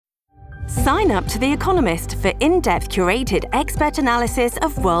Sign up to The Economist for in-depth curated expert analysis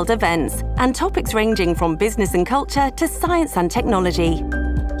of world events and topics ranging from business and culture to science and technology.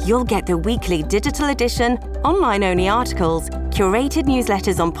 You'll get the weekly digital edition, online-only articles, curated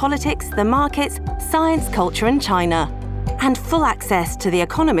newsletters on politics, the markets, science, culture and China, and full access to The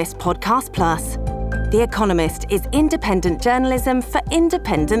Economist Podcast Plus. The Economist is independent journalism for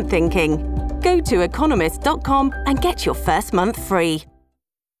independent thinking. Go to economist.com and get your first month free.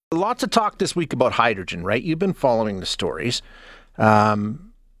 Lots of talk this week about hydrogen, right? You've been following the stories. Going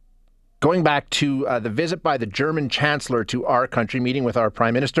back to the visit by the German Chancellor to our country, meeting with our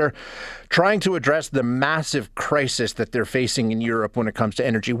Prime Minister, trying to address the massive crisis that they're facing in Europe when it comes to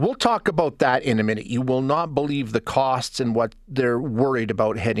energy. We'll talk about that in a minute. You will not believe the costs and what they're worried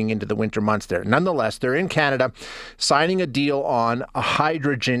about heading into the winter months there. Nonetheless, they're in Canada signing a deal on a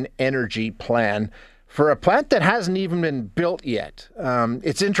hydrogen energy plan for a plant that hasn't even been built yet.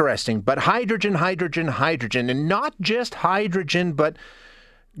 It's interesting, but hydrogen, and not just hydrogen, but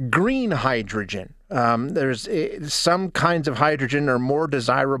green hydrogen. There's some kinds of hydrogen are more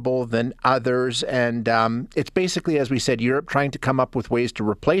desirable than others, and it's basically, as we said, Europe trying to come up with ways to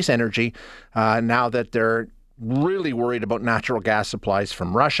replace energy now that they're really worried about natural gas supplies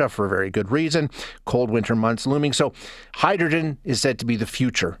from Russia for a very good reason. Cold winter months looming. So hydrogen is said to be the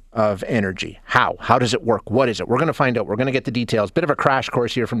future of energy. How? How does it work? What is it? We're going to find out. We're going to get the details. Bit of a crash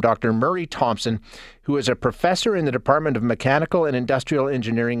course here from Dr. Murray Thompson, who is a professor in the Department of Mechanical and Industrial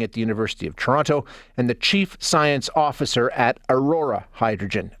Engineering at the University of Toronto and the Chief Science Officer at Aurora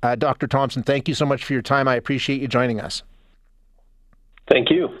Hydrogen. Dr. Thompson, thank you so much for your time. I appreciate you joining us. Thank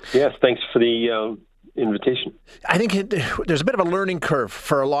you. Yes, thanks for the invitation. I think there's a bit of a learning curve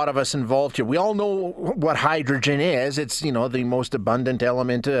for a lot of us involved here. We all know what hydrogen is. It's, the most abundant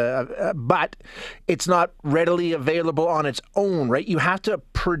element, but it's not readily available on its own, right? You have to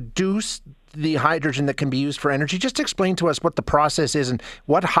produce the hydrogen that can be used for energy. Just explain to us what the process is and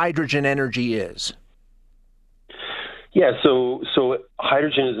what hydrogen energy is. Yeah, so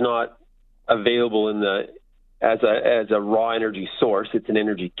hydrogen is not available as a raw energy source. It's an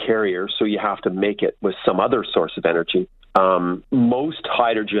energy carrier, so you have to make it with some other source of energy. Most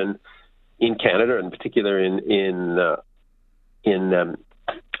hydrogen in Canada, in particular in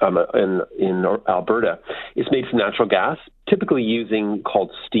Alberta, is made from natural gas, typically using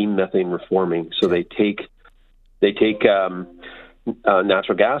called steam methane reforming. So they take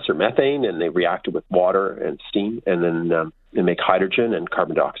natural gas or methane and they react it with water and steam, and then they make hydrogen and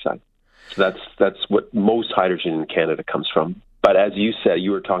carbon dioxide. So that's what most hydrogen in Canada comes from. But as you said,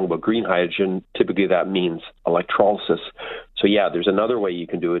 you were talking about green hydrogen. Typically that means electrolysis. So yeah, there's another way you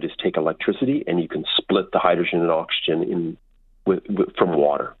can do it is take electricity and you can split the hydrogen and oxygen from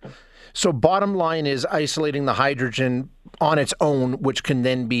water. So bottom line is isolating the hydrogen on its own, which can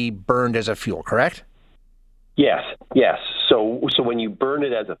then be burned as a fuel, correct? Yes. So when you burn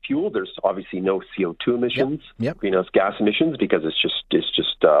it as a fuel, there's obviously no CO2 emissions, greenhouse gas emissions, because it's just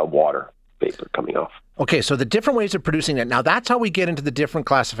water vapor coming off. Okay, so the different ways of producing it. Now, that's how we get into the different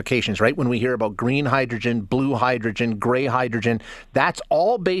classifications, right? When we hear about green hydrogen, blue hydrogen, gray hydrogen, that's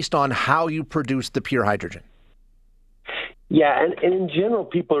all based on how you produce the pure hydrogen. Yeah, and in general,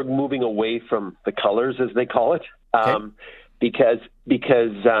 people are moving away from the colors, as they call it, because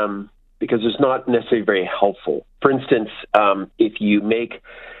it's not necessarily very helpful. For instance, if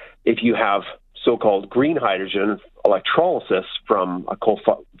you have so-called green hydrogen electrolysis from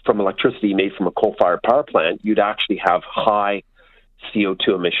electricity made from a coal-fired power plant, you'd actually have high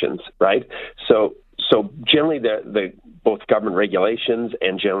CO2 emissions, right? So generally, the both government regulations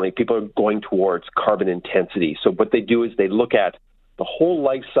and generally people are going towards carbon intensity. So what they do is they look at the whole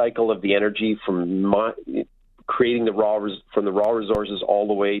life cycle of the energy from creating from the raw resources all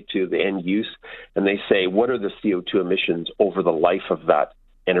the way to the end use, and they say, what are the CO2 emissions over the life of that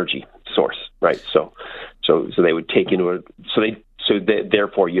energy source, right? So they would take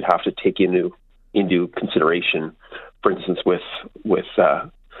therefore you'd have to take into consideration, for instance, with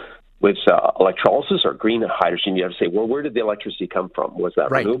electrolysis or green hydrogen, you have to say, well, where did the electricity come from? Was that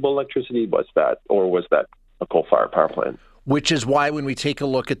renewable electricity? Was that a coal-fired power plant? Which is why when we take a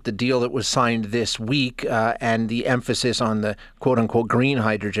look at the deal that was signed this week and the emphasis on the quote-unquote green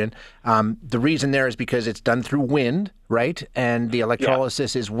hydrogen, the reason there is because it's done through wind, right? And the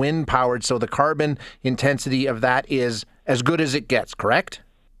electrolysis is wind-powered, so the carbon intensity of that is as good as it gets, correct?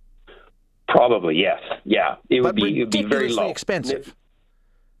 Probably, yes. Yeah, it would be very low. Expensive.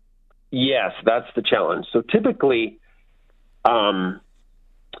 Yes, that's the challenge. So typically,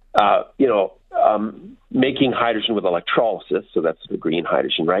 making hydrogen with electrolysis, so that's the green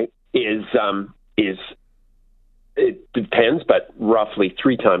hydrogen, right, is It depends, but roughly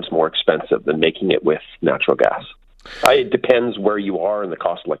 3 times more expensive than making it with natural gas. It depends where you are and the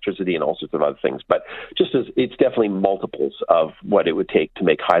cost of electricity and all sorts of other things. But just as it's definitely multiples of what it would take to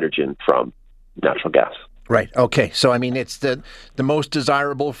make hydrogen from natural gas. Right. Okay. So, I mean, it's the most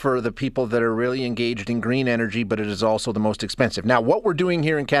desirable for the people that are really engaged in green energy, but it is also the most expensive. Now, what we're doing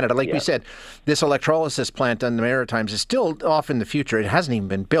here in Canada, like we said, this electrolysis plant on the Maritimes is still off in the future. It hasn't even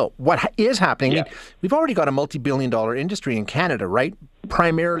been built. What is happening? I mean, we've already got a multi-billion-dollar industry in Canada, right?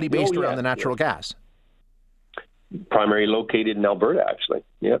 Primarily based around the natural gas. Primarily located in Alberta, actually.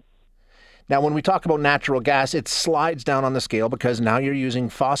 Yep. Now, when we talk about natural gas, it slides down on the scale because now you're using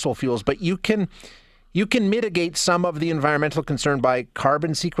fossil fuels, but you can mitigate some of the environmental concern by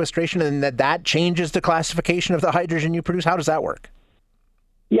carbon sequestration, and that changes the classification of the hydrogen you produce. How does that work?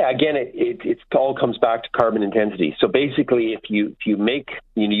 Yeah, again, it all comes back to carbon intensity. So basically, if you make,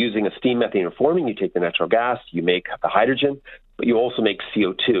 using a steam methane reforming, you take the natural gas, you make the hydrogen, but you also make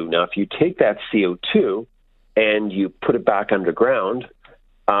CO2. Now, if you take that CO2 and you put it back underground,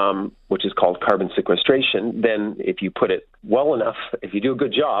 which is called carbon sequestration, then if you put it well enough, if you do a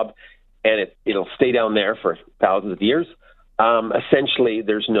good job, and it'll stay down there for thousands of years, essentially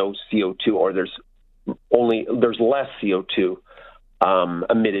there's no CO2, or there's less CO2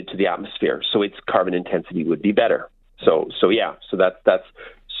 emitted to the atmosphere. So its carbon intensity would be better. So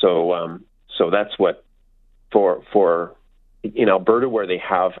that's what for in Alberta, where they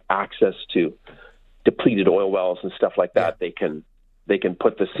have access to depleted oil wells and stuff like that, they can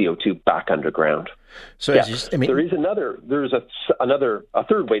put the CO2 back underground. So there's a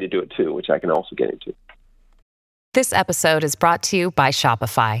third way to do it too, which I can also get into. This episode is brought to you by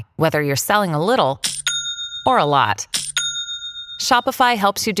Shopify. Whether you're selling a little or a lot, Shopify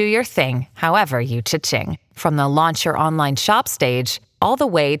helps you do your thing, however you cha-ching. From the launch your online shop stage, all the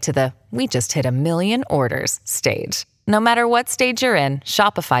way to the we just hit 1 million orders stage. No matter what stage you're in,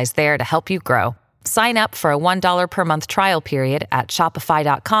 Shopify's there to help you grow. Sign up for a $1 per month trial period at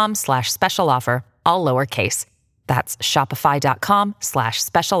shopify.com/special offer, all lowercase. That's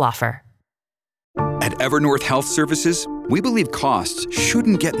shopify.com/special offer. At Evernorth Health Services, we believe costs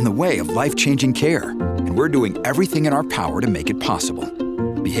shouldn't get in the way of life-changing care, and we're doing everything in our power to make it possible.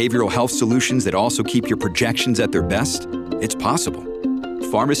 Behavioral health solutions that also keep your projections at their best? It's possible.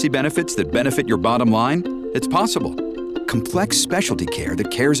 Pharmacy benefits that benefit your bottom line? It's possible. Complex specialty care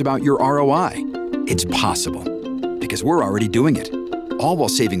that cares about your ROI? It's possible. Because we're already doing it. All while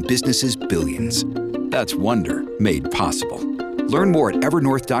saving businesses billions. That's Wonder made possible. Learn more at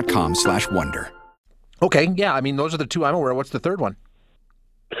evernorth.com/wonder. Okay, yeah, I mean, those are the two I'm aware of. What's the third one?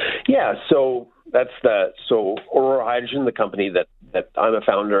 Yeah, so Aurora Hydrogen, the company that I'm a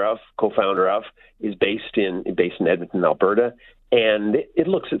co-founder of, is based in Edmonton, Alberta, and it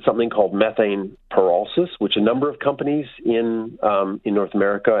looks at something called methane pyrolysis, which a number of companies in North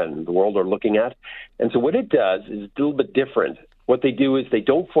America and the world are looking at. And so what it does is a little bit different. What they do is they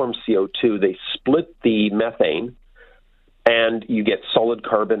don't form CO2, they split the methane, and you get solid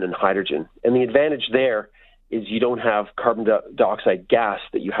carbon and hydrogen. And the advantage there is you don't have carbon dioxide gas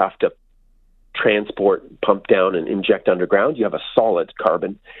that you have to transport, pump down, and inject underground. You have a solid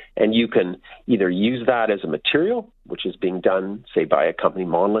carbon, and you can either use that as a material, which is being done, say, by a company,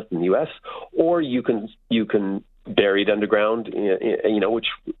 Monolith in the U.S., or you can bury it underground, which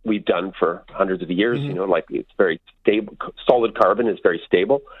we've done for hundreds of years. Mm-hmm. Like it's very stable. Solid carbon is very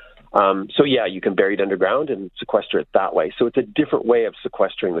stable. You can bury it underground and sequester it that way. So it's a different way of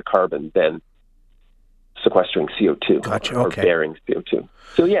sequestering the carbon than sequestering CO2 Gotcha. or Okay. burying CO2.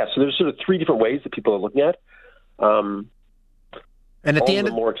 So there's sort of 3 different ways that people are looking at. And at the end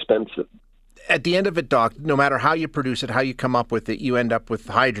of more expensive. At the end of it, Doc, no matter how you produce it, how you come up with it, you end up with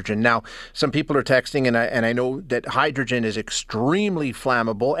hydrogen. Now, some people are texting, and I know that hydrogen is extremely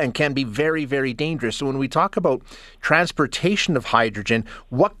flammable and can be very, very dangerous. So when we talk about transportation of hydrogen,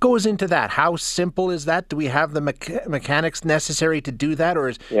 what goes into that? How simple is that? Do we have the mechanics necessary to do that, or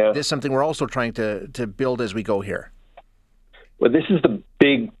is this something we're also trying to build as we go here? Well, this is the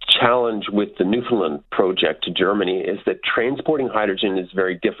big challenge with the Newfoundland project to Germany, is that transporting hydrogen is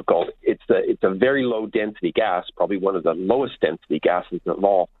very difficult. It's a very low density gas, probably one of the lowest density gases of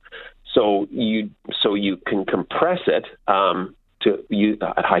all. So you can compress it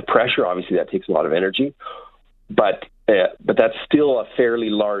at high pressure. Obviously, that takes a lot of energy, but that's still a fairly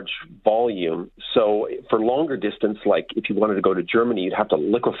large volume. So for longer distance, like if you wanted to go to Germany, you'd have to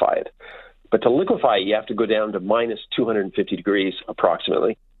liquefy it. But to liquefy, you have to go down to minus 250 degrees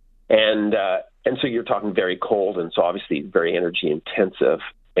approximately. And so you're talking very cold, and so obviously very energy intensive.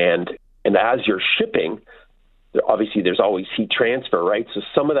 And as you're shipping, obviously there's always heat transfer, right? So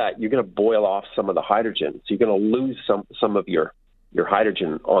some of that, you're going to boil off some of the hydrogen. So you're going to lose some of your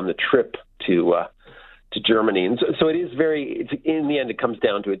hydrogen on the trip to Germany. And so it is in the end, it comes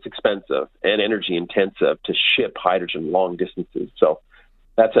down to it's expensive and energy intensive to ship hydrogen long distances. So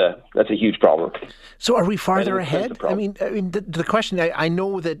that's a huge problem. So are we farther ahead? I mean, the question, I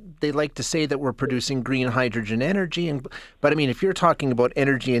know that they like to say that we're producing green hydrogen energy, but I mean, if you're talking about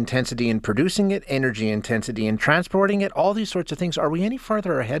energy intensity in producing it, energy intensity in transporting it, all these sorts of things, are we any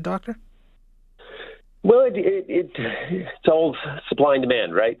farther ahead, Doctor? Well, it's all supply and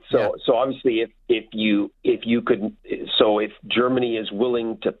demand, right? So obviously, if Germany is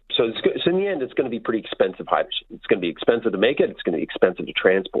willing to, so in the end, it's going to be pretty expensive hydrogen. It's going to be expensive to make it. It's going to be expensive to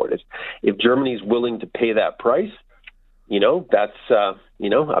transport it. If Germany is willing to pay that price, that's I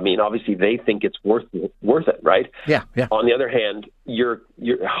mean, obviously they think it's worth it, right? Yeah. On the other hand, your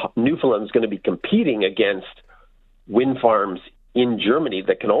Newfoundland is going to be competing against wind farms in Germany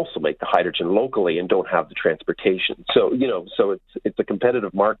that can also make the hydrogen locally and don't have the transportation. So it's a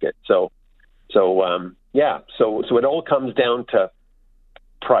competitive market. So it all comes down to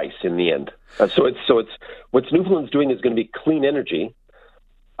price in the end. So it's what Newfoundland's doing is going to be clean energy,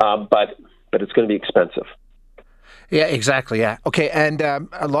 but it's going to be expensive. Yeah, exactly. Yeah. Okay. And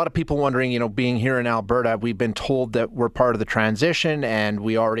a lot of people wondering, being here in Alberta, we've been told that we're part of the transition and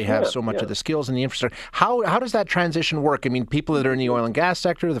we already have so much of the skills and the infrastructure. How does that transition work? I mean, people that are in the oil and gas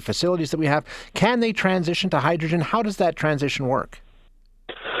sector, the facilities that we have, can they transition to hydrogen? How does that transition work?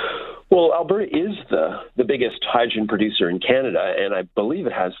 Well, Alberta is the biggest hydrogen producer in Canada, and I believe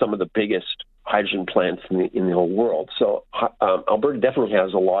it has some of the biggest hydrogen plants in the whole world. So Alberta definitely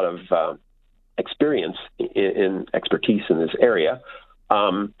has a lot of experience in expertise in this area.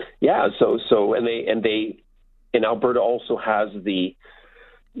 And Alberta also has the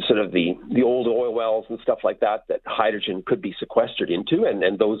sort of the old oil wells and stuff like that hydrogen could be sequestered into,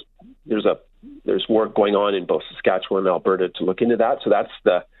 and those there's work going on in both Saskatchewan and Alberta to look into that. So that's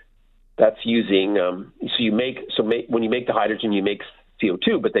using when you make the hydrogen, you make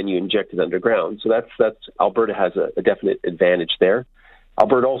CO2, but then you inject it underground. So that's Alberta has a definite advantage there.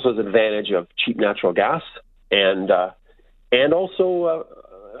 Alberta also has an advantage of cheap natural gas and also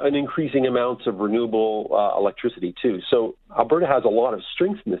an increasing amounts of renewable electricity too. So Alberta has a lot of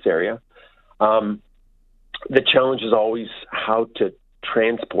strengths in this area. The challenge is always how to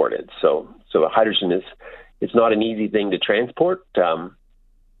transport it. So hydrogen it's not an easy thing to transport.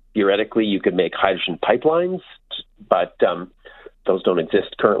 Theoretically, you could make hydrogen pipelines, but those don't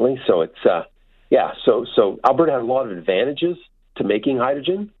exist currently. So it's So Alberta has a lot of advantages to making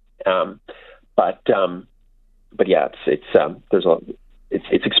hydrogen, but yeah, there's a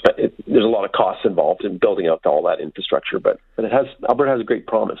lot of costs involved in building out all that infrastructure, but Alberta has a great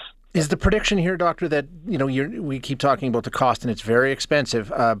promise. Is the prediction here, Doctor, that we keep talking about the cost and it's very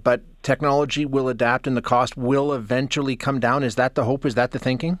expensive, but technology will adapt and the cost will eventually come down? Is that the hope? Is that the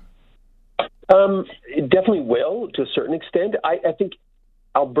thinking? It definitely will to a certain extent. I think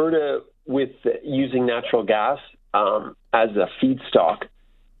Alberta, with using natural gas as a feedstock,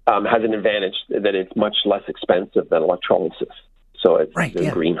 has an advantage that it's much less expensive than electrolysis. So it's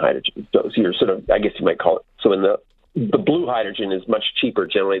green hydrogen. So you're sort of, I guess you might call it. So in the blue hydrogen is much cheaper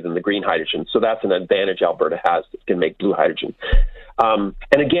generally than the green hydrogen. So that's an advantage Alberta has. It can make blue hydrogen. And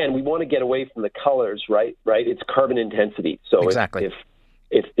again, we want to get away from the colors, right? It's carbon intensity. So exactly.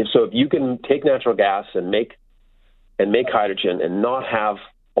 If you can take natural gas and make hydrogen and not have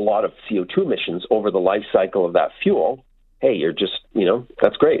a lot of CO2 emissions over the life cycle of that fuel, hey, you're just,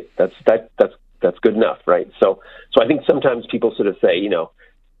 that's great. That's good enough, right? So I think sometimes people sort of say,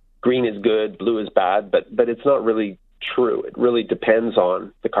 green is good, blue is bad, but it's not really true. It really depends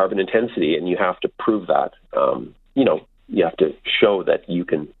on the carbon intensity, and you have to prove that. You have to show that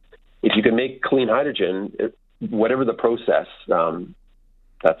if you can make clean hydrogen, whatever the process,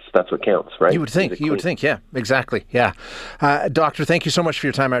 that's what counts, right? You would think, yeah, exactly, yeah. Doctor, thank you so much for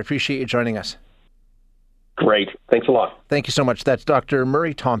your time. I appreciate you joining us. Great. Thanks a lot. Thank you so much. That's Dr.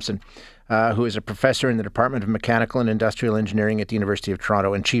 Murray Thompson, who is a professor in the Department of Mechanical and Industrial Engineering at the University of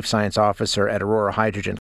Toronto and Chief Science Officer at Aurora Hydrogen.